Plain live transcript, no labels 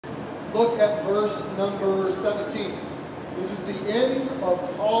look at verse number 17. This is the end of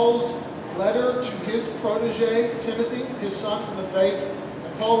Paul's letter to his protege, Timothy, his son in the faith.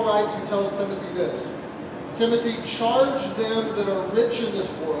 And Paul writes, he tells Timothy this: Timothy, charge them that are rich in this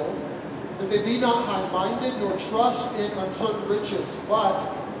world, that they be not high-minded, nor trust in uncertain riches, but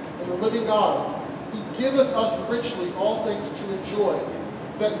in the living God, who giveth us richly all things to enjoy,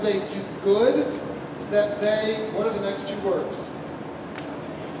 that they do good, that they, what are the next two words?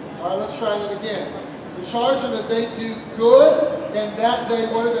 All right, let's try that again. So charge them that they do good, and that they,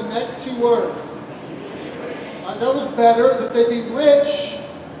 what are the next two words? That was better, that they be rich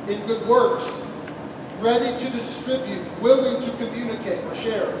in good works, ready to distribute, willing to communicate or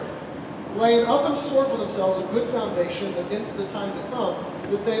share, laying up in store for themselves a good foundation against the time to come,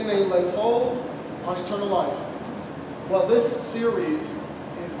 that they may lay hold on eternal life. Well, this series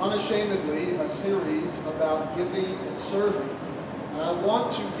is unashamedly a series about giving and serving. And I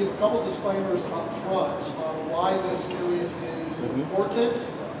want to give a couple disclaimers up front on why this series is important,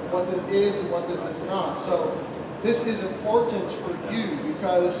 what this is and what this is not. So this is important for you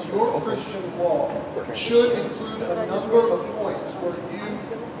because your Christian walk should include a number of points where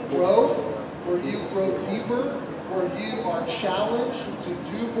you grow deeper, where you are challenged to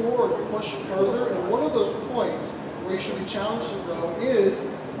do more or to push further. And one of those points where you should be challenged to grow is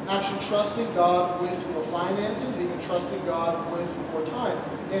actually trusting God with your finances, even trusting God with your time,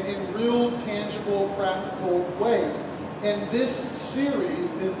 and in real, tangible, practical ways. And this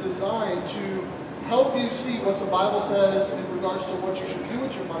series is designed to help you see what the Bible says in regards to what you should do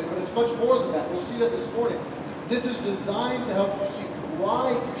with your money, but it's much more than that. We'll see that this morning. This is designed to help you see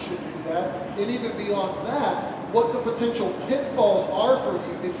why you should do that, and even beyond that, what the potential pitfalls are for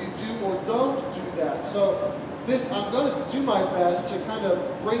you if you do or don't do that. So I'm going to do my best to kind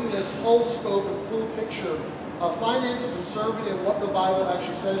of bring this whole scope and full picture of finances and serving and what the Bible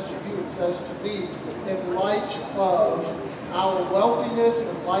actually says to you and says to me in light of our wealthiness,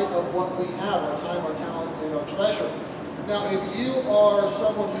 in light of what we have, our time, our talent, and our treasure. Now, if you are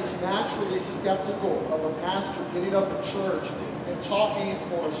someone who's naturally skeptical of a pastor getting up in church and talking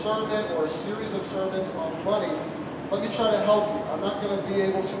for a sermon or a series of sermons on money, let me try to help you. I'm not going to be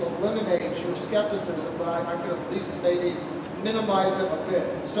able to eliminate your skepticism, but I can at least maybe minimize it a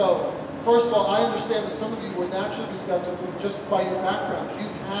bit. So, first of all, I understand that some of you would naturally be skeptical just by your background.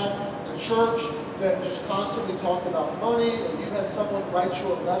 You've had a church that just constantly talked about money, or you had someone write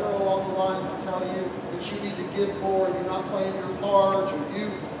you a letter along the lines and tell you that you need to give more, you're not playing your part, or you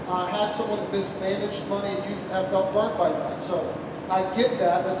had someone that mismanaged money and you have felt burnt by that. So I get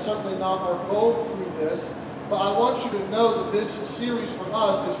that. That's certainly not our goal through this. But I want you to know that this series for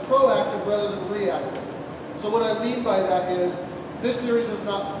us is proactive rather than reactive. So what I mean by that is, this series is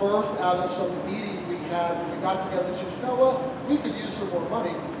not birthed out of some meeting we had when we got together and said, you know what, we could use some more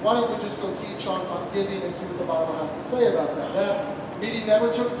money. Why don't we just go teach on giving and see what the Bible has to say about that? That meeting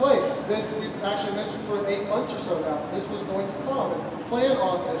never took place. This we've actually mentioned for 8 months or so now. This was going to come. And plan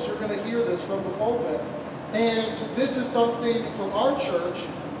on this. You're going to hear this from the pulpit. And this is something from our church.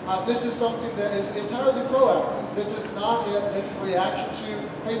 This is something that is entirely proactive. This is not a reaction to,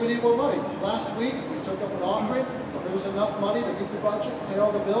 hey, we need more money. Last week, we took up an offering. There was enough money to get the budget, pay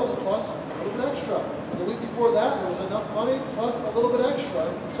all the bills, plus a little bit extra. And the week before that, there was enough money, plus a little bit extra,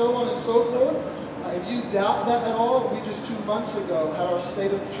 and so on and so forth. If you doubt that at all, we just 2 months ago had our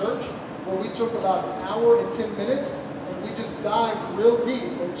State of the Church, where we took about an hour and 10 minutes, and we just dived real deep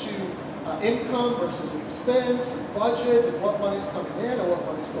into income versus expense, and budget, and what money's coming in and what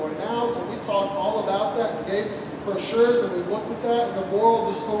money's going out. And we talked all about that and gave brochures, and we looked at that. And the moral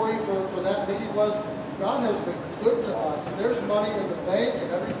of the story for that meeting was, God has been good to us, and there's money in the bank,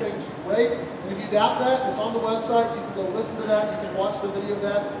 and everything's great. And if you doubt that, it's on the website. You can go listen to that. You can watch the video of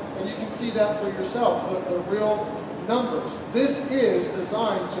that, and you can see that for yourself, the real numbers. This is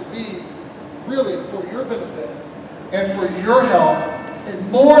designed to be really for your benefit and for your help,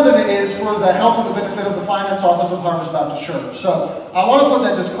 and more than it is for the help and the benefit of the finance office of Harvest Baptist Church. So I want to put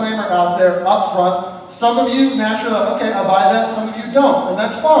that disclaimer out there up front. Some of you naturally are like, okay, I buy that. Some of you don't, and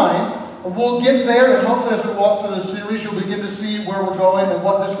that's fine. We'll get there, and hopefully as we walk through this series, you'll begin to see where we're going and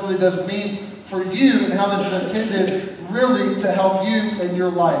what this really does mean for you and how this is intended really to help you in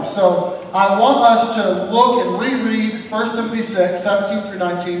your life. So I want us to look and reread 1 Timothy 6, 17 through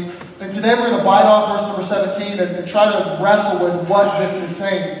 19. And today we're going to bite off verse number 17 and try to wrestle with what this is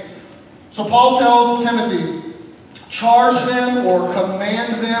saying. So Paul tells Timothy, charge them or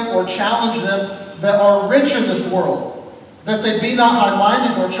command them or challenge them that are rich in this world, that they be not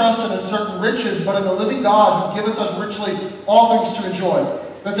high-minded nor trust in uncertain riches, but in the living God who giveth us richly all things to enjoy.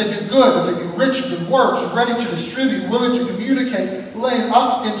 that they do good, that they do rich in good works, ready to distribute, willing to communicate, laying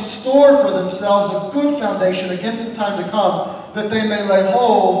up in store for themselves a good foundation against the time to come, that they may lay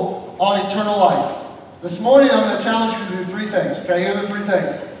hold on eternal life. This morning I'm going to challenge you to do three things. Okay, here are the three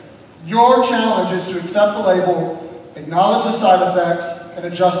things. Your challenge is to accept the label, acknowledge the side effects, and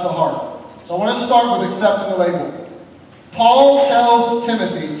adjust the heart. So I want to start with accepting the label. Paul tells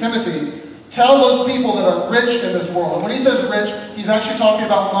Timothy, tell those people that are rich in this world. And when he says rich, he's actually talking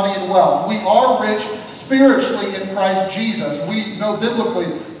about money and wealth. We are rich spiritually in Christ Jesus. We know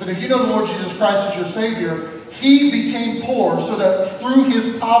biblically that if you know the Lord Jesus Christ as your Savior, he became poor so that through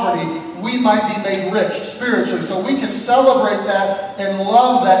his poverty we might be made rich spiritually. So we can celebrate that and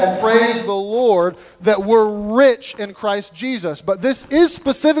love that and praise the Lord that we're rich in Christ Jesus. But this is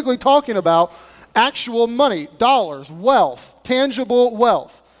specifically talking about actual money, dollars, wealth, tangible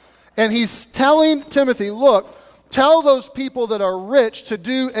wealth. And he's telling Timothy, look, tell those people that are rich to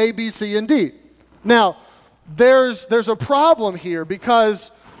do A, B, C, and D. Now, there's a problem here,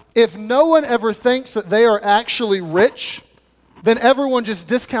 because if no one ever thinks that they are actually rich, then everyone just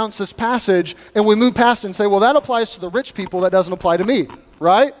discounts this passage and we move past it and say, well, that applies to the rich people, that doesn't apply to me,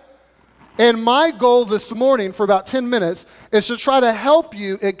 right? And my goal this morning for about 10 minutes is to try to help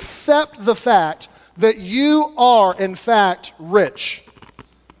you accept the fact that you are, in fact, rich.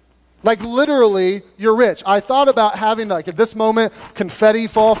 Like literally, you're rich. I thought about having, like at this moment, confetti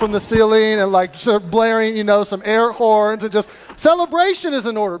fall from the ceiling and like blaring, some air horns and just celebration is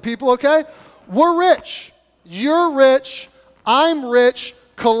in order, people, okay? We're rich. You're rich. I'm rich.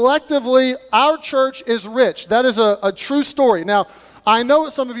 Collectively, our church is rich. That is a true story. Now, I know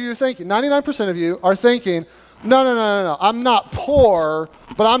what some of you are thinking. 99% of you are thinking, no. I'm not poor,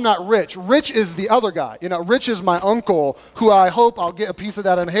 but I'm not rich. Rich is the other guy. Rich is my uncle, who I hope I'll get a piece of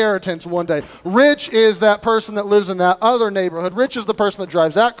that inheritance one day. Rich is that person that lives in that other neighborhood. Rich is the person that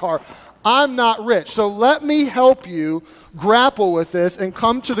drives that car. I'm not rich. So let me help you grapple with this and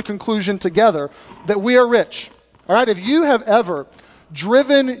come to the conclusion together that we are rich. All right? If you have ever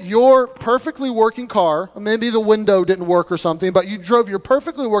driven your perfectly working car, maybe the window didn't work or something, but you drove your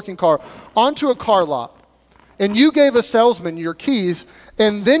perfectly working car onto a car lot, and you gave a salesman your keys,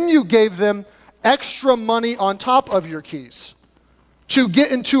 and then you gave them extra money on top of your keys to get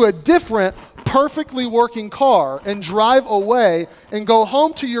into a different perfectly working car and drive away and go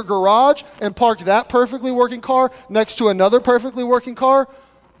home to your garage and park that perfectly working car next to another perfectly working car,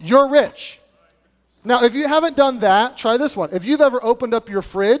 you're rich. Now, if you haven't done that, try this one. If you've ever opened up your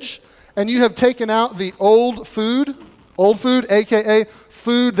fridge and you have taken out the old food, aka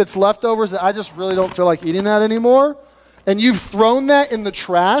food that's leftovers that I just really don't feel like eating that anymore, and you've thrown that in the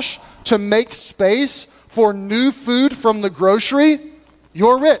trash to make space for new food from the grocery,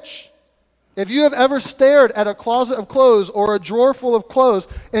 you're rich. If you have ever stared at a closet of clothes or a drawer full of clothes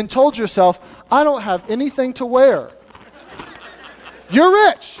and told yourself, I don't have anything to wear, you're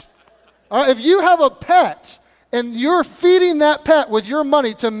rich. All right, if you have a pet and you're feeding that pet with your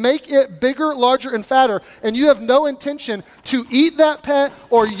money to make it bigger, larger, and fatter, and you have no intention to eat that pet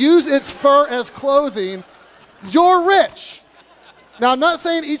or use its fur as clothing, you're rich. Now, I'm not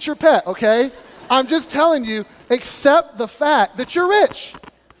saying eat your pet, okay? I'm just telling you, accept the fact that you're rich.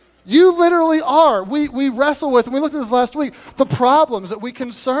 You literally are. We wrestle with, and we looked at this last week, the problems that we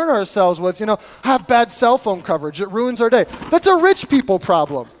concern ourselves with. I have bad cell phone coverage. It ruins our day. That's a rich people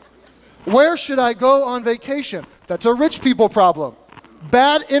problem. Where should I go on vacation? That's a rich people problem.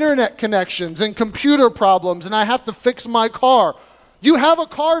 Bad internet connections and computer problems, and I have to fix my car. You have a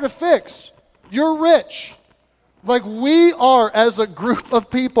car to fix. You're rich. Like we are, as a group of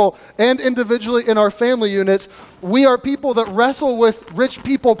people and individually in our family units, we are people that wrestle with rich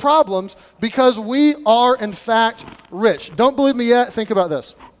people problems because we are, in fact, rich. Don't believe me yet? Think about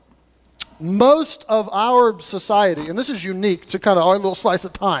this. Most of our society, and this is unique to kind of our little slice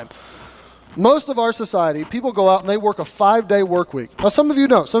of time, most of our society, people go out and they work a 5-day work week. Now, some of you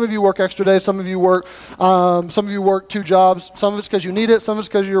don't. Some of you work extra days. Some of you work 2 jobs. Some of it's because you need it. Some of it's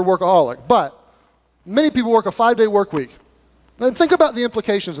because you're a workaholic. But many people work a 5-day work week. And think about the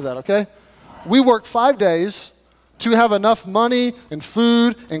implications of that, okay? We work 5 days to have enough money and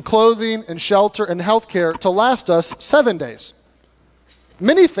food and clothing and shelter and health care to last us 7 days.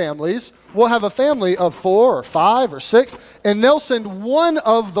 Many families will have a family of 4 or 5 or 6, and they'll send one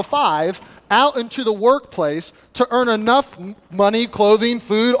of the 5 out into the workplace to earn enough money, clothing,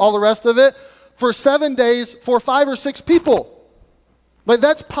 food, all the rest of it, for 7 days for 5 or 6 people. Like,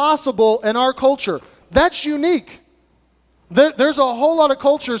 that's possible in our culture. That's unique. There's a whole lot of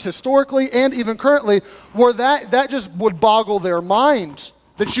cultures historically and even currently where that just would boggle their mind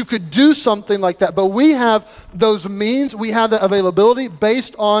that you could do something like that. But we have those means, we have that availability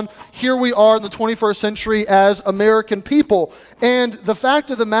based on here we are in the 21st century as American people. And the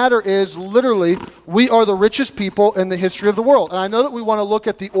fact of the matter is, literally, we are the richest people in the history of the world. And I know that we want to look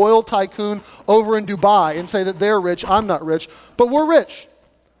at the oil tycoon over in Dubai and say that they're rich, I'm not rich, but we're rich.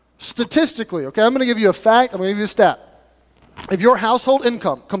 Statistically, okay, I'm going to give you a fact, I'm going to give you a stat. If your household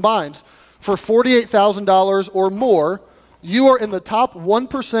income combines for $48,000 or more, you are in the top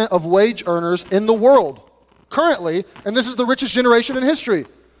 1% of wage earners in the world currently, and this is the richest generation in history.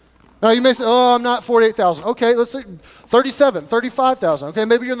 Now you may say, oh, I'm not 48,000. Okay, let's say 37, 35,000. Okay,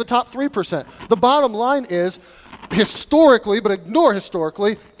 maybe you're in the top 3%. The bottom line is, historically, but ignore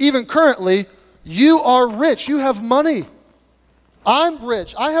historically, even currently, you are rich. You have money. I'm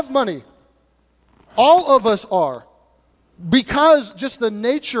rich. I have money. All of us are. Because just the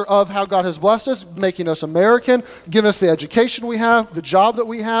nature of how God has blessed us, making us American, giving us the education we have, the job that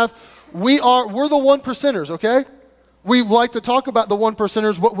we have, we're the one percenters, okay? We like to talk about the one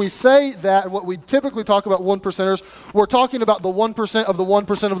percenters. What we say that, and what we typically talk about one percenters, we're talking about the 1% of the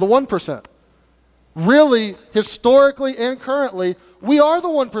 1% of the 1%. Really, historically and currently, we are the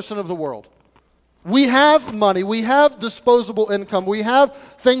 1% of the world. We have money, we have disposable income, we have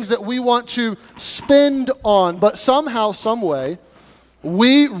things that we want to spend on, but somehow, some way,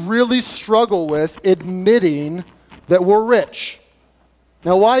 we really struggle with admitting that we're rich.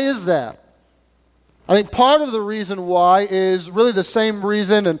 Now, why is that? I think part of the reason why is really the same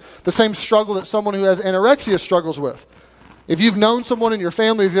reason and the same struggle that someone who has anorexia struggles with. If you've known someone in your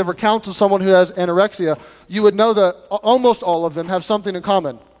family, if you've ever counseled someone who has anorexia, you would know that almost all of them have something in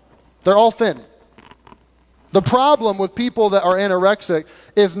common. They're all thin. The problem with people that are anorexic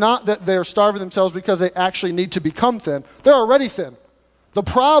is not that they're starving themselves because they actually need to become thin. They're already thin. The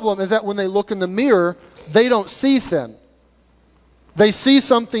problem is that when they look in the mirror, they don't see thin. They see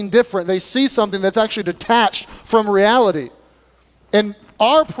something different. They see something that's actually detached from reality. And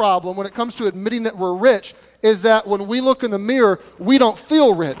our problem when it comes to admitting that we're rich is that when we look in the mirror, we don't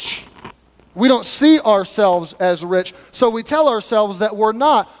feel rich. We don't see ourselves as rich, so we tell ourselves that we're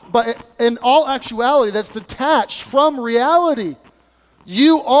not. But in all actuality, that's detached from reality.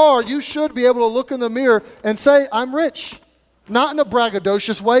 You should be able to look in the mirror and say, I'm rich. Not in a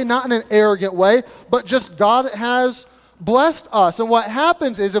braggadocious way, not in an arrogant way, but just God has blessed us. And what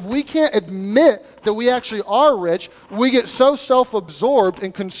happens is if we can't admit that we actually are rich, we get so self-absorbed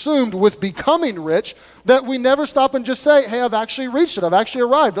and consumed with becoming rich that we never stop and just say, hey, I've actually reached it. I've actually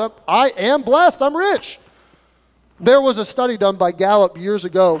arrived. I am blessed. I'm rich. There was a study done by Gallup years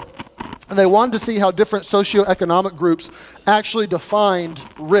ago, and they wanted to see how different socioeconomic groups actually defined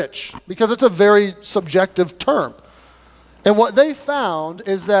rich, because it's a very subjective term. And what they found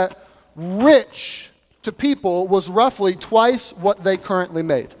is that rich to people was roughly twice what they currently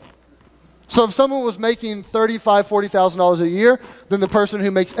made. So if someone was making $35,000, $40,000 a year, then the person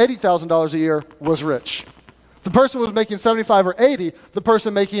who makes $80,000 a year was rich. If the person was making 75 or 80, the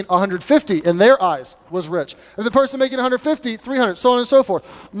person making 150 in their eyes was rich. If the person making 150, 300, so on and so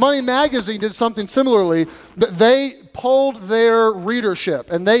forth. Money Magazine did something similarly. They polled their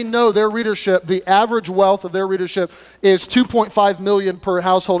readership, and they know their readership, the average wealth of their readership is $2.5 million per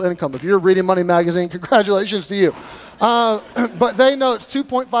household income. If you're reading Money Magazine, congratulations to you. But they know it's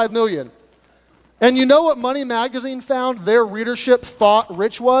 $2.5 million. And you know what Money Magazine found their readership thought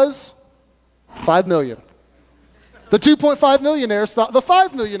rich was? $5 million. The 2.5 millionaires thought the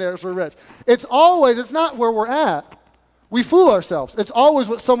 5 millionaires were rich. It's not where we're at. We fool ourselves. It's always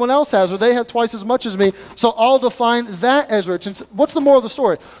what someone else has, or they have twice as much as me, so I'll define that as rich. And what's the moral of the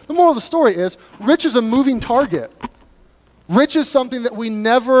story? The moral of the story is rich is a moving target. Rich is something that we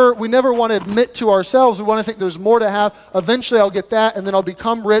never want to admit to ourselves. We want to think there's more to have. Eventually I'll get that, and then I'll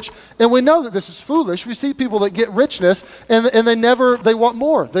become rich. And we know that this is foolish. We see people that get richness, and they want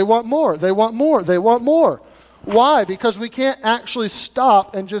more. They want more. They want more. They want more. Why? Because we can't actually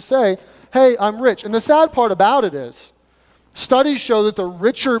stop and just say, hey, I'm rich. And the sad part about it is, studies show that the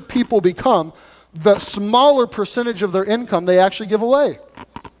richer people become, the smaller percentage of their income they actually give away.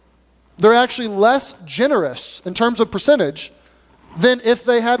 They're actually less generous in terms of percentage than if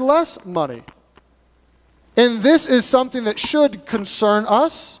they had less money. And this is something that should concern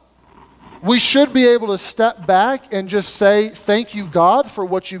us. We should be able to step back and just say, thank you, God, for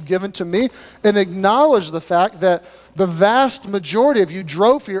what you've given to me, and acknowledge the fact that the vast majority of you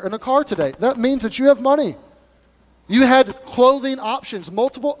drove here in a car today. That means that you have money. You had clothing options,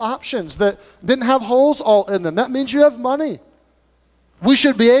 multiple options that didn't have holes all in them. That means you have money. We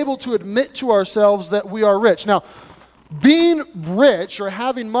should be able to admit to ourselves that we are rich. Now, being rich or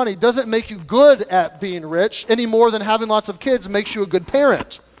having money doesn't make you good at being rich any more than having lots of kids makes you a good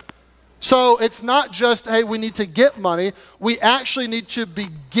parent. So it's not just, hey, we need to get money. We actually need to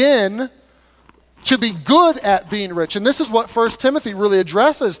begin to be good at being rich. And this is what 1 Timothy really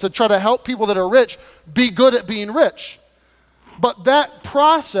addresses, to try to help people that are rich be good at being rich. But that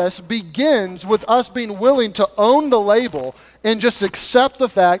process begins with us being willing to own the label and just accept the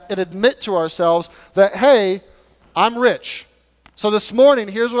fact and admit to ourselves that, hey, I'm rich. So this morning,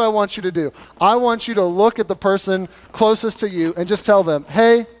 here's what I want you to do. I want you to look at the person closest to you and just tell them,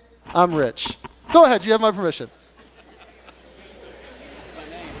 hey, I'm rich. Go ahead, you have my permission.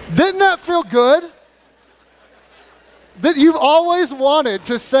 Didn't that feel good? That you've always wanted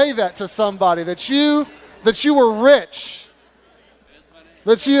to say that to somebody, that you were rich,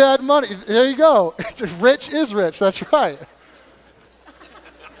 that you had money. There you go. Rich is rich. That's right.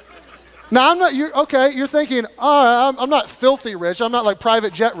 Now, you're thinking, I'm not filthy rich. I'm not like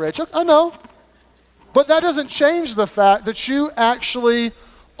private jet rich. I know. But that doesn't change the fact that you actually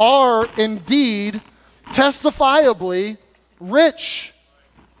are indeed testifiably rich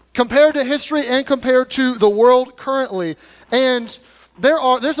compared to history and compared to the world currently. And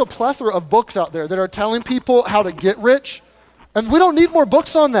there's a plethora of books out there that are telling people how to get rich. And we don't need more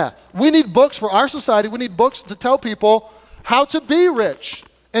books on that. We need books for our society. We need books to tell people how to be rich.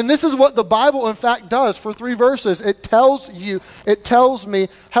 And this is what the Bible, in fact, does for 3 verses. It tells me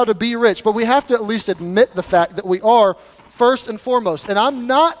how to be rich. But we have to at least admit the fact that we are first and foremost. And I'm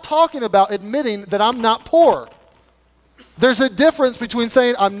not talking about admitting that I'm not poor. There's a difference between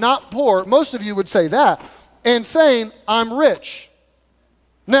saying I'm not poor, most of you would say that, and saying I'm rich.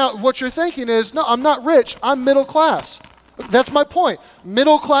 Now, what you're thinking is, no, I'm not rich, I'm middle class. That's my point.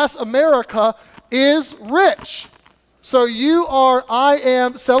 Middle class America is rich. So I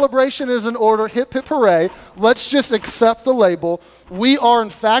am, celebration is in order, hip hip hooray. Let's just accept the label. We are in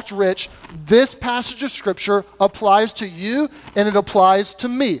fact rich. This passage of scripture applies to you and it applies to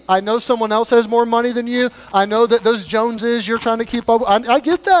me. I know someone else has more money than you. I know that those Joneses you're trying to keep up with. I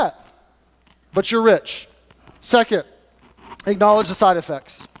get that. But you're rich. Second, acknowledge the side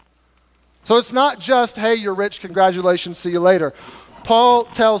effects. So it's not just, hey, you're rich, congratulations, see you later. Paul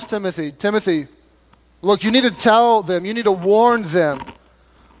tells Timothy, look, you need to tell them, you need to warn them.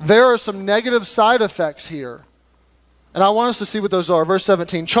 There are some negative side effects here. And I want us to see what those are. Verse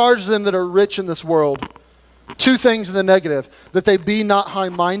 17, charge them that are rich in this world. 2 things in the negative, that they be not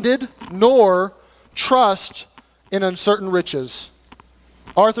high-minded, nor trust in uncertain riches.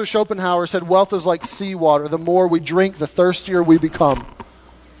 Arthur Schopenhauer said, wealth is like seawater. The more we drink, the thirstier we become.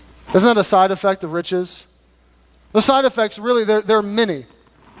 Isn't that a side effect of riches? The side effects, really, there are many.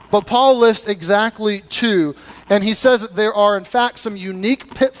 But Paul lists exactly 2. And he says that there are, in fact, some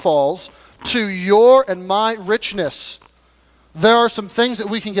unique pitfalls to your and my richness. There are some things that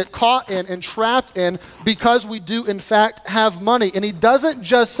we can get caught in and trapped in because we do, in fact, have money. And he doesn't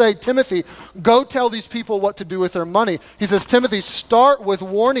just say, Timothy, go tell these people what to do with their money. He says, Timothy, start with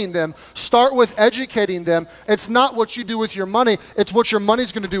warning them. Start with educating them. It's not what you do with your money. It's what your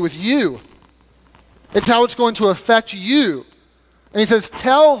money's going to do with you. It's how it's going to affect you. And he says,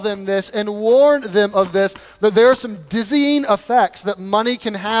 tell them this and warn them of this, that there are some dizzying effects that money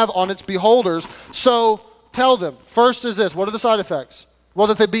can have on its beholders. So tell them. First is this. What are the side effects? Well,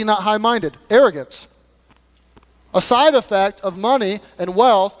 that they be not high-minded. Arrogance. A side effect of money and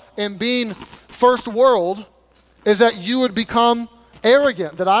wealth and being first world is that you would become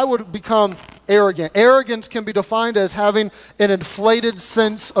arrogant, that I would become arrogant. Arrogance can be defined as having an inflated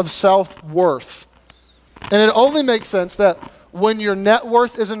sense of self-worth. And it only makes sense that when your net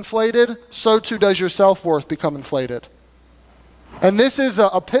worth is inflated, so too does your self-worth become inflated. And this is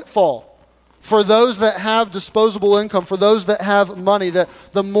a pitfall for those that have disposable income, for those that have money, that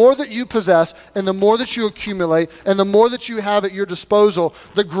the more that you possess and the more that you accumulate and the more that you have at your disposal,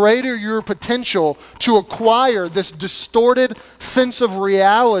 the greater your potential to acquire this distorted sense of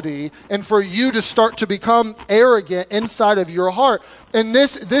reality and for you to start to become arrogant inside of your heart. And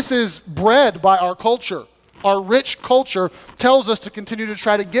this is bred by our culture. Our rich culture tells us to continue to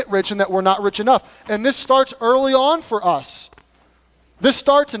try to get rich and that we're not rich enough. And this starts early on for us. This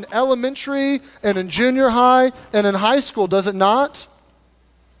starts in elementary and in junior high and in high school, does it not?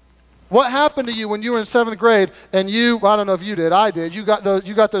 What happened to you when you were in 7th grade and I don't know if you did, I did, you got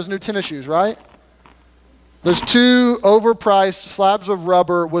those new tennis shoes, right? There's 2 overpriced slabs of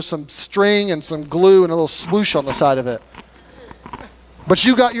rubber with some string and some glue and a little swoosh on the side of it. But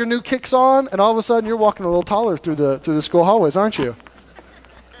you got your new kicks on, and all of a sudden you're walking a little taller through the school hallways, aren't you?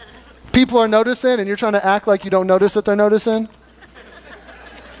 People are noticing, and you're trying to act like you don't notice that they're noticing.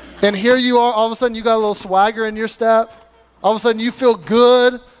 And here you are, all of a sudden you got a little swagger in your step. All of a sudden you feel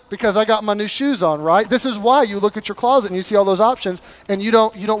good because I got my new shoes on, right? This is why you look at your closet and you see all those options and you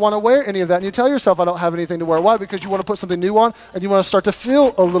don't want to wear any of that. And you tell yourself, I don't have anything to wear. Why? Because you want to put something new on and you want to start to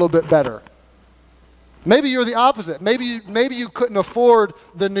feel a little bit better. Maybe you're the opposite. Maybe you couldn't afford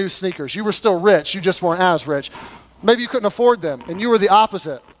the new sneakers. You were still rich. You just weren't as rich. Maybe you couldn't afford them and you were the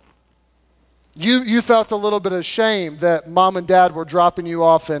opposite. You felt a little bit of shame that mom and dad were dropping you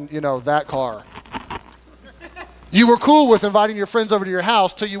off in, that car. You were cool with inviting your friends over to your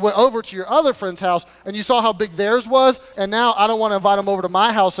house till you went over to your other friend's house and you saw how big theirs was, and now I don't want to invite them over to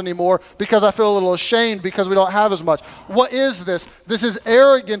my house anymore because I feel a little ashamed because we don't have as much. What is this? This is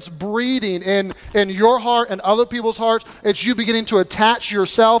arrogance breeding in your heart and other people's hearts. It's you beginning to attach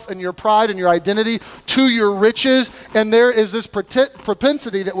yourself and your pride and your identity to your riches, and there is this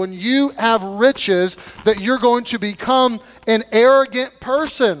propensity that when you have riches that you're going to become an arrogant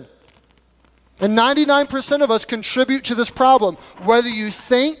person. And 99% of us contribute to this problem. Whether you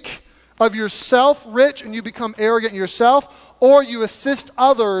think of yourself rich and you become arrogant in yourself, or you assist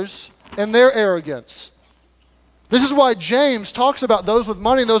others in their arrogance. This is why James talks about those with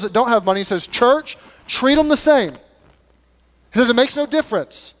money and those that don't have money. He says, church, treat them the same. He says it makes no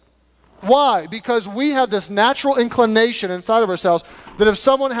difference. Why? Because we have this natural inclination inside of ourselves that if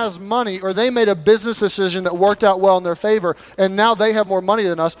someone has money or they made a business decision that worked out well in their favor and now they have more money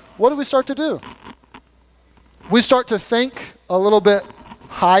than us, what do we start to do? We start to think a little bit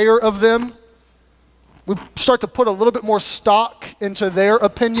higher of them. We start to put a little bit more stock into their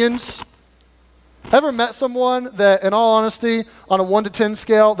opinions. Ever met someone that, in all honesty, on a 1 to 10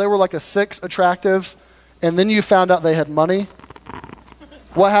 scale, they were like a 6 attractive, and then you found out they had money?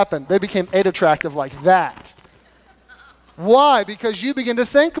 What happened? They became 8 attractive like that. Why? Because you begin to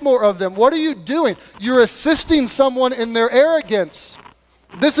think more of them. What are you doing? You're assisting someone in their arrogance.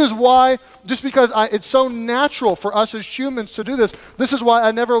 This is why, just because it's so natural for us as humans to do this, this is why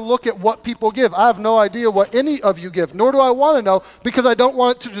I never look at what people give. I have no idea what any of you give, nor do I want to know, because I don't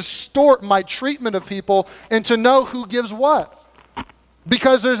want it to distort my treatment of people and to know who gives what.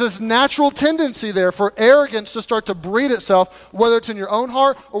 Because there's this natural tendency there for arrogance to start to breed itself, whether it's in your own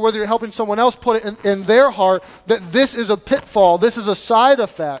heart or whether you're helping someone else put it in their heart, that this is a pitfall, this is a side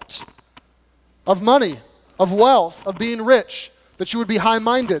effect of money, of wealth, of being rich, that you would be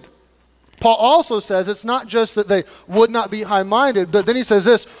high-minded. Paul also says it's not just that they would not be high-minded, but then he says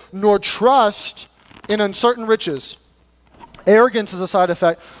this, nor trust in uncertain riches. Arrogance is a side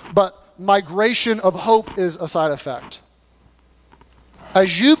effect, but migration of hope is a side effect.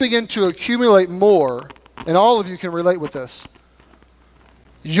 As you begin to accumulate more, and all of you can relate with this,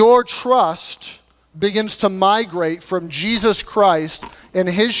 your trust begins to migrate from Jesus Christ and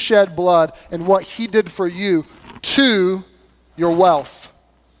his shed blood and what he did for you to your wealth,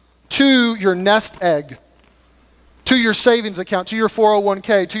 to your nest egg, to your savings account, to your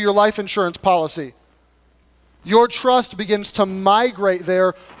 401k, to your life insurance policy. Your trust begins to migrate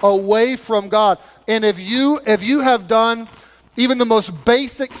there away from God. And if you have done even the most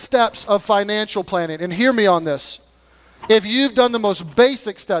basic steps of financial planning, and hear me on this, if you've done the most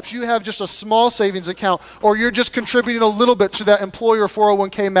basic steps, you have just a small savings account, or you're just contributing a little bit to that employer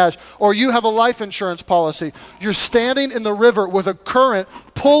 401k match, or you have a life insurance policy, you're standing in the river with a current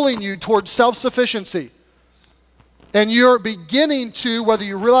pulling you towards self-sufficiency. And you're beginning to, whether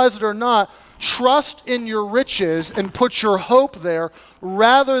you realize it or not, trust in your riches and put your hope there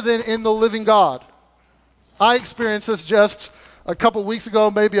rather than in the living God. I experienced this just a couple weeks ago,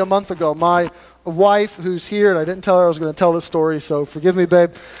 maybe a month ago. My wife, who's here, and I didn't tell her I was going to tell this story, so forgive me,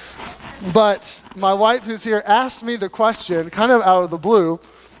 babe. But my wife, who's here, asked me the question, kind of out of the blue,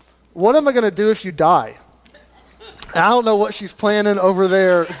 what am I going to do if you die? I don't know what she's planning over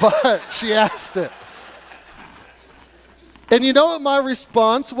there, but she asked it. And you know what my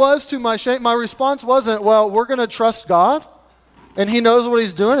response was to my shame? My response wasn't, well, we're going to trust God, and he knows what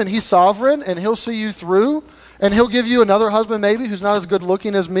he's doing, and he's sovereign, and he'll see you through, and he'll give you another husband maybe who's not as good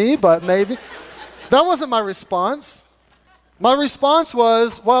looking as me, but maybe. That wasn't my response. My response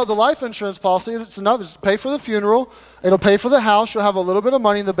was, well, the life insurance policy, it's enough. It's pay for the funeral. It'll pay for the house. You'll have a little bit of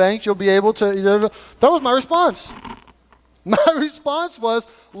money in the bank. You'll be able to, that was my response. My response was,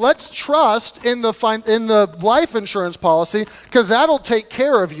 let's trust in the life insurance policy because that'll take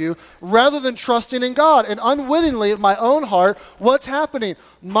care of you rather than trusting in God. And unwittingly, in my own heart, what's happening?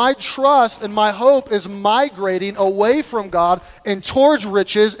 My trust and my hope is migrating away from God and towards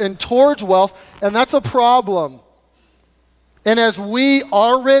riches and towards wealth, and that's a problem. And as we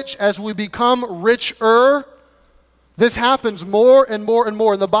are rich, as we become richer, this happens more and more and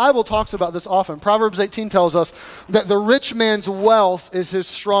more. And the Bible talks about this often. Proverbs 18 tells us that the rich man's wealth is his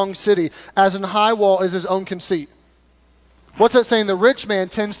strong city, as an high wall is his own conceit. What's that saying? The rich man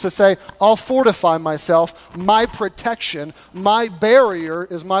tends to say, I'll fortify myself. My protection, my barrier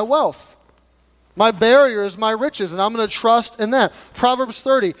is my wealth. My barrier is my riches, and I'm going to trust in that. Proverbs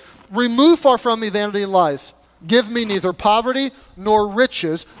 30, remove far from me vanity and lies. Give me neither poverty nor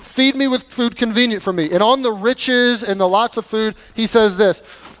riches. Feed me with food convenient for me. And on the riches and the lots of food, he says this,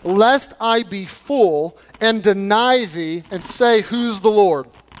 lest I be full and deny thee and say, who's the Lord?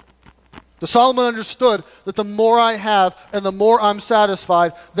 The Solomon understood that the more I have and the more I'm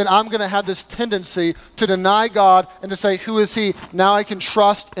satisfied, then I'm going to have this tendency to deny God and to say, who is he? Now I can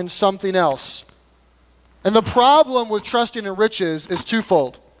trust in something else. And the problem with trusting in riches is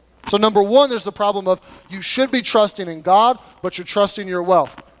twofold. So number one, there's the problem of you should be trusting in God, but you're trusting your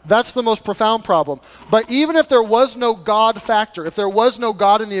wealth. That's the most profound problem. But even if there was no God factor, if there was no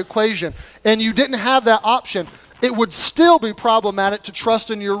God in the equation, and you didn't have that option, it would still be problematic to trust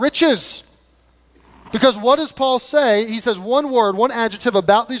in your riches. Because what does Paul say? He says one word, one adjective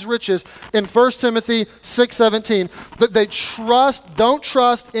about these riches in 1 Timothy 6:17, that they don't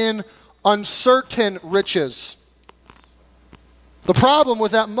trust in uncertain riches. The problem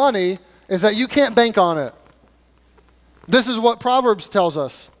with that money is that you can't bank on it. This is what Proverbs tells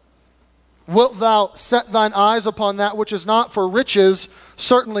us. Wilt thou set thine eyes upon that which is not? For riches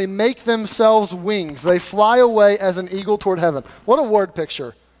certainly make themselves wings. They fly away as an eagle toward heaven. What a word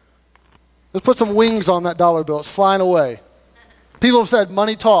picture. Let's put some wings on that dollar bill. It's flying away. People have said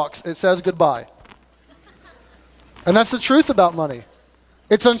money talks. It says goodbye. And that's the truth about money.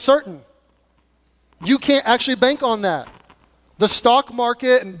 It's uncertain. You can't actually bank on that. The stock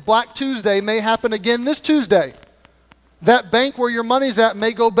market and Black Tuesday may happen again this Tuesday. That bank where your money's at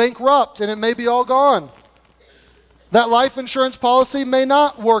may go bankrupt and it may be all gone. That life insurance policy may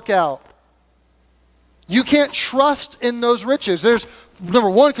not work out. You can't trust in those riches. There's, number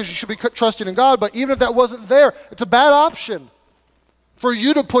one, because you should be trusting in God, but even if that wasn't there, it's a bad option for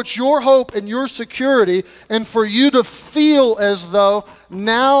you to put your hope and your security and for you to feel as though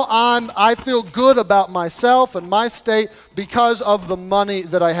now I feel good about myself and my state because of the money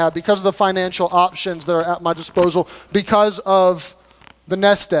that I have, because of the financial options that are at my disposal, because of the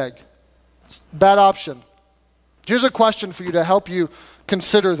nest egg. Bad option. Here's a question for you to help you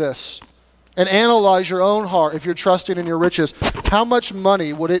consider this and analyze your own heart if you're trusting in your riches. How much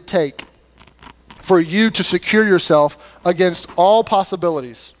money would it take for you to secure yourself against all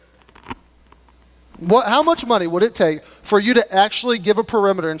possibilities? How much money would it take for you to actually give a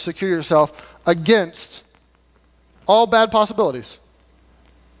perimeter and secure yourself against all bad possibilities?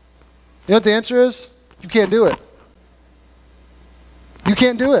 You know what the answer is? You can't do it. You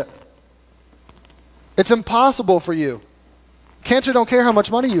can't do it. It's impossible for you. Cancer don't care how much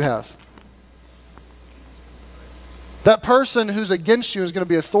money you have. That person who's against you is going to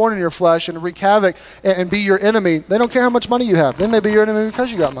be a thorn in your flesh and wreak havoc and be your enemy. They don't care how much money you have. They may be your enemy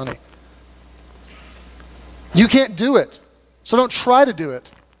because you got money. You can't do it. So don't try to do it.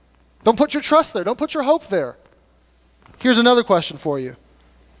 Don't put your trust there. Don't put your hope there. Here's another question for you.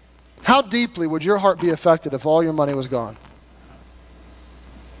 How deeply would your heart be affected if all your money was gone?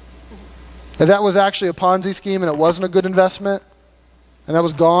 If that was actually a Ponzi scheme and it wasn't a good investment and that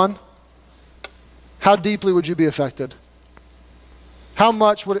was gone? How deeply would you be affected? How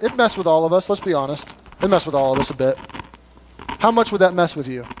much would it mess with all of us? Let's be honest. It messed with all of us a bit. How much would that mess with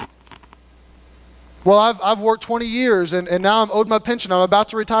you? Well, I've worked 20 years and now I'm owed my pension. I'm about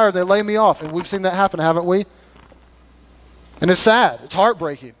to retire and they lay me off. And we've seen that happen, haven't we? And it's sad. It's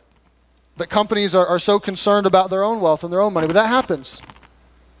heartbreaking that companies are so concerned about their own wealth and their own money. But that happens.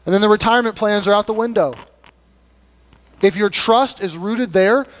 And then the retirement plans are out the window. If your trust is rooted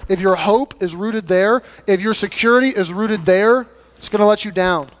there, if your hope is rooted there, if your security is rooted there, it's going to let you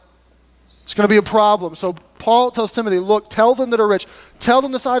down. It's going to be a problem. So Paul tells Timothy, look, tell them that are rich. Tell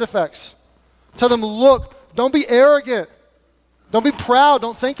them the side effects. Tell them, look, don't be arrogant. Don't be proud.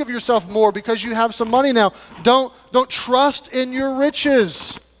 Don't think of yourself more because you have some money now. Don't trust in your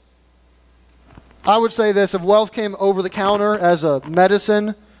riches. I would say this, if wealth came over the counter as a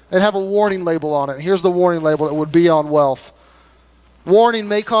medicine, it'd have a warning label on it. Here's the warning label that would be on wealth. Warning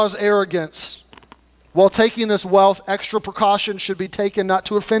may cause arrogance. While taking this wealth, extra precautions should be taken not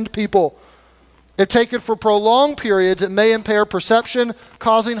to offend people. If taken for prolonged periods, it may impair perception,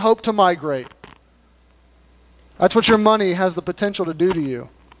 causing hope to migrate. That's what your money has the potential to do to you.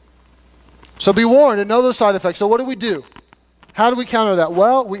 So be warned and know those side effects. So what do? How do we counter that?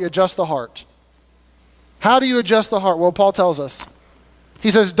 Well, we adjust the heart. How do you adjust the heart? Well, Paul tells us. He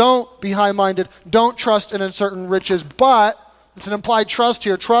says, don't be high-minded. Don't trust in uncertain riches, but it's an implied trust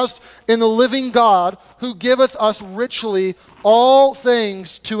here. Trust in the living God who giveth us richly all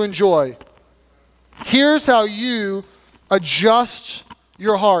things to enjoy. Here's how you adjust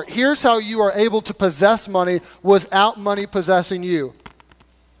your heart. Here's how you are able to possess money without money possessing you.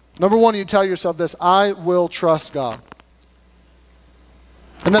 Number one, you tell yourself this: I will trust God.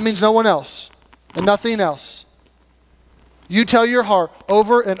 And that means no one else and nothing else. You tell your heart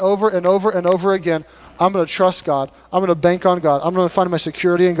over and over and over and over again, I'm going to trust God. I'm going to bank on God. I'm going to find my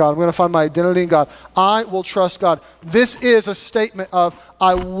security in God. I'm going to find my identity in God. I will trust God. This is a statement of,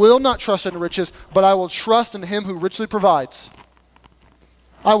 I will not trust in riches, but I will trust in Him who richly provides.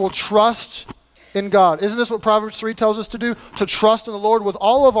 I will trust in God. Isn't this what Proverbs 3 tells us to do? To trust in the Lord with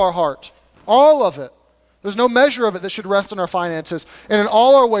all of our heart. All of it. There's no measure of it that should rest in our finances. And in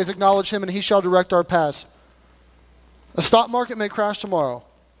all our ways acknowledge Him, and He shall direct our paths. The stock market may crash tomorrow.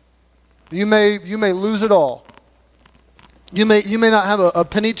 You may lose it all. You may not have a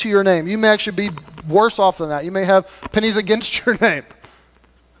penny to your name. You may actually be worse off than that. You may have pennies against your name.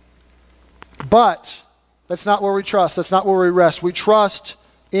 But that's not where we trust. That's not where we rest. We trust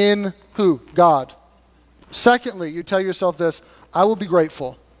in who? God. Secondly, you tell yourself this: I will be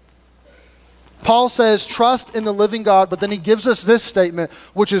grateful. Paul says, trust in the living God, but then he gives us this statement,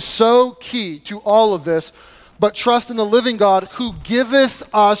 which is so key to all of this. But trust in the living God who giveth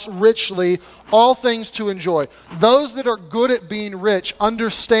us richly all things to enjoy. Those that are good at being rich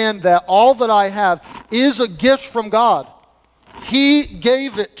understand that all that I have is a gift from God. He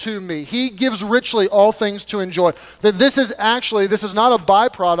gave it to me. He gives richly all things to enjoy. That this is not a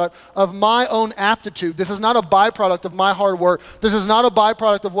byproduct of my own aptitude. This is not a byproduct of my hard work. This is not a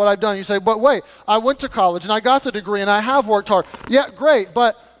byproduct of what I've done. You say, but wait, I went to college and I got the degree and I have worked hard. Yeah, great,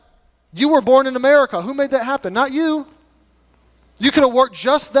 but you were born in America. Who made that happen? Not you. You could have worked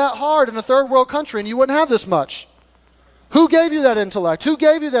just that hard in a third world country and you wouldn't have this much. Who gave you that intellect? Who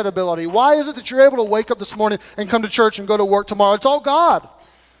gave you that ability? Why is it that you're able to wake up this morning and come to church and go to work tomorrow? It's all God.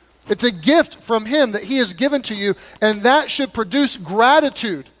 It's a gift from Him that He has given to you, and that should produce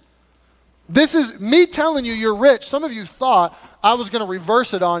gratitude. This is me telling you you're rich. Some of you thought I was going to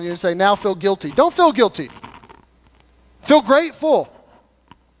reverse it on you and say, now feel guilty. Don't feel guilty. Feel grateful.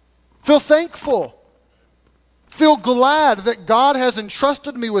 Feel thankful. Feel glad that God has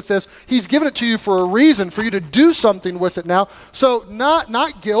entrusted me with this. He's given it to you for a reason, for you to do something with it now. So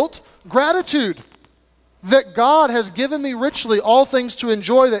not guilt, gratitude. That God has given me richly all things to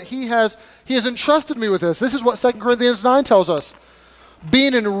enjoy, that He has entrusted me with this. This is what 2 Corinthians 9 tells us.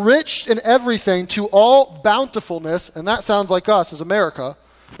 Being enriched in everything to all bountifulness, and that sounds like us as America,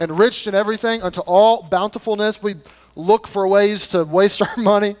 enriched in everything unto all bountifulness. We look for ways to waste our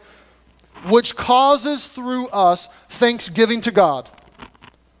money, which causes through us thanksgiving to God.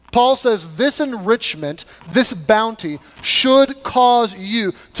 Paul says this enrichment, this bounty, should cause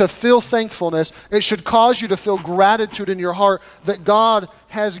you to feel thankfulness. It should cause you to feel gratitude in your heart that God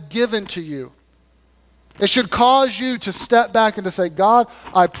has given to you. It should cause you to step back and to say, God,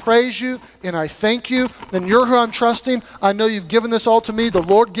 I praise you and I thank you, and you're who I'm trusting. I know you've given this all to me. The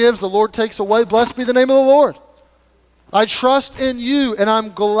Lord gives, the Lord takes away. Blessed be the name of the Lord. I trust in you and I'm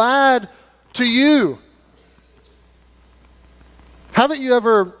glad to you. Haven't you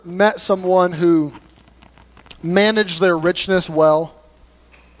ever met someone who managed their richness well?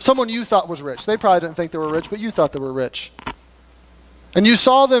 Someone you thought was rich. They probably didn't think they were rich, but you thought they were rich. And you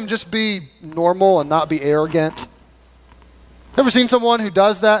saw them just be normal and not be arrogant. Ever seen someone who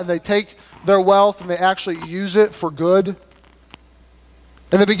does that and they take their wealth and they actually use it for good?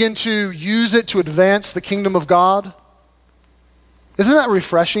 And they begin to use it to advance the kingdom of God? Isn't that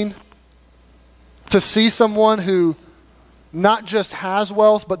refreshing? To see someone who not just has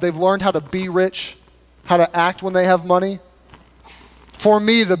wealth, but they've learned how to be rich, how to act when they have money. For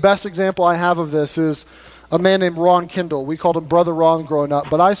me, the best example I have of this is a man named Ron Kendall. We called him Brother Ron growing up,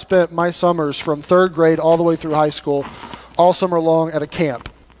 but I spent my summers from third grade all the way through high school, all summer long at a camp.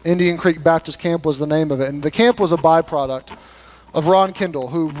 Indian Creek Baptist Camp was the name of it. And the camp was a byproduct of Ron Kendall,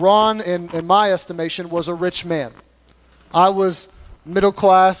 who Ron, in my estimation, was a rich man. I was middle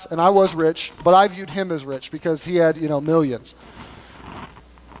class and I was rich, but I viewed him as rich because he had, millions.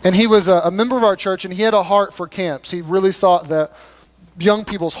 And he was a member of our church, and he had a heart for camps. He really thought that young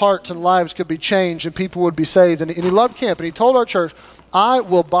people's hearts and lives could be changed and people would be saved. And he loved camp, and he told our church, I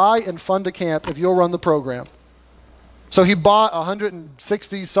will buy and fund a camp if you'll run the program. So he bought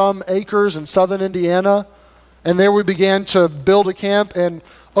 160 some acres in southern Indiana, and there we began to build a camp. And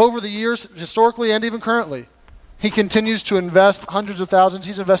over the years, historically and even currently, he continues to invest hundreds of thousands.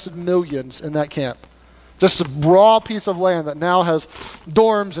 He's invested millions in that camp. Just a raw piece of land that now has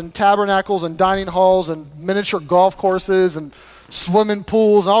dorms and tabernacles and dining halls and miniature golf courses and swimming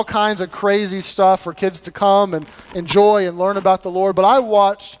pools and all kinds of crazy stuff for kids to come and enjoy and learn about the Lord. But I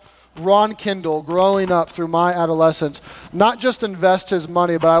watched Ron Kendall growing up through my adolescence not just invest his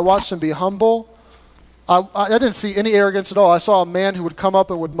money, but I watched him be humble. I didn't see any arrogance at all. I saw a man who would come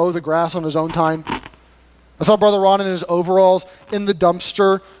up and would mow the grass on his own time. I saw Brother Ron in his overalls in the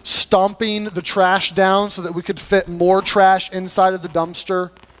dumpster, stomping the trash down so that we could fit more trash inside of the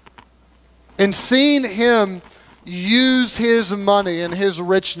dumpster. And seeing him use his money and his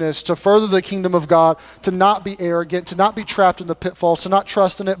richness to further the kingdom of God, to not be arrogant, to not be trapped in the pitfalls, to not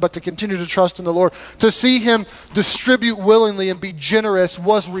trust in it, but to continue to trust in the Lord. To see him distribute willingly and be generous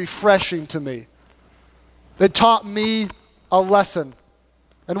was refreshing to me. It taught me a lesson.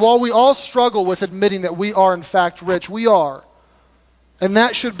 And while we all struggle with admitting that we are in fact rich, we are. And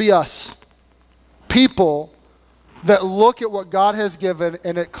that should be us. People that look at what God has given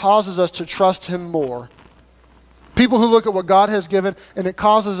and it causes us to trust him more. People who look at what God has given and it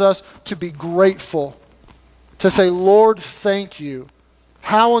causes us to be grateful. To say, Lord, thank you.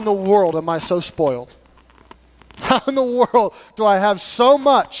 How in the world am I so spoiled? How in the world do I have so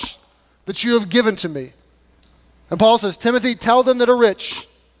much that you have given to me? And Paul says, Timothy, tell them that are rich.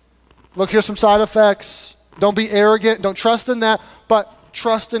 Look, here's some side effects. Don't be arrogant. Don't trust in that, but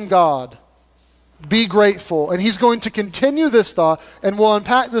trust in God. Be grateful. And he's going to continue this thought, and we'll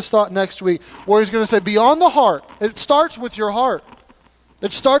unpack this thought next week, where he's going to say, beyond the heart, it starts with your heart.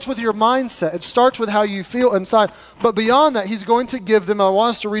 It starts with your mindset. It starts with how you feel inside. But beyond that, he's going to give them, I want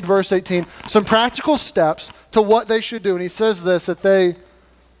us to read verse 18, some practical steps to what they should do. And he says this, that they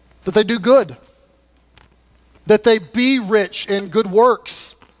do good. That they be rich in good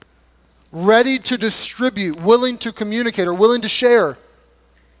works, ready to distribute, willing to communicate, or willing to share.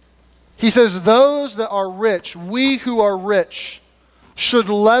 He says, those that are rich, we who are rich, should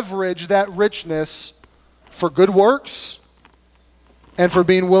leverage that richness for good works and for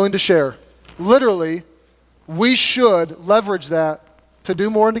being willing to share. Literally, we should leverage that to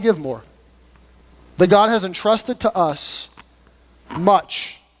do more and to give more. That God has entrusted to us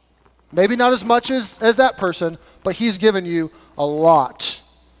much. Maybe not as much as that person, but he's given you a lot.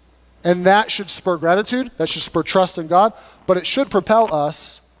 And that should spur gratitude. That should spur trust in God. But it should propel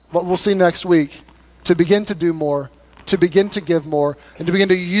us, what we'll see next week, to begin to do more, to begin to give more, and to begin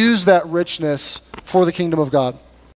to use that richness for the kingdom of God.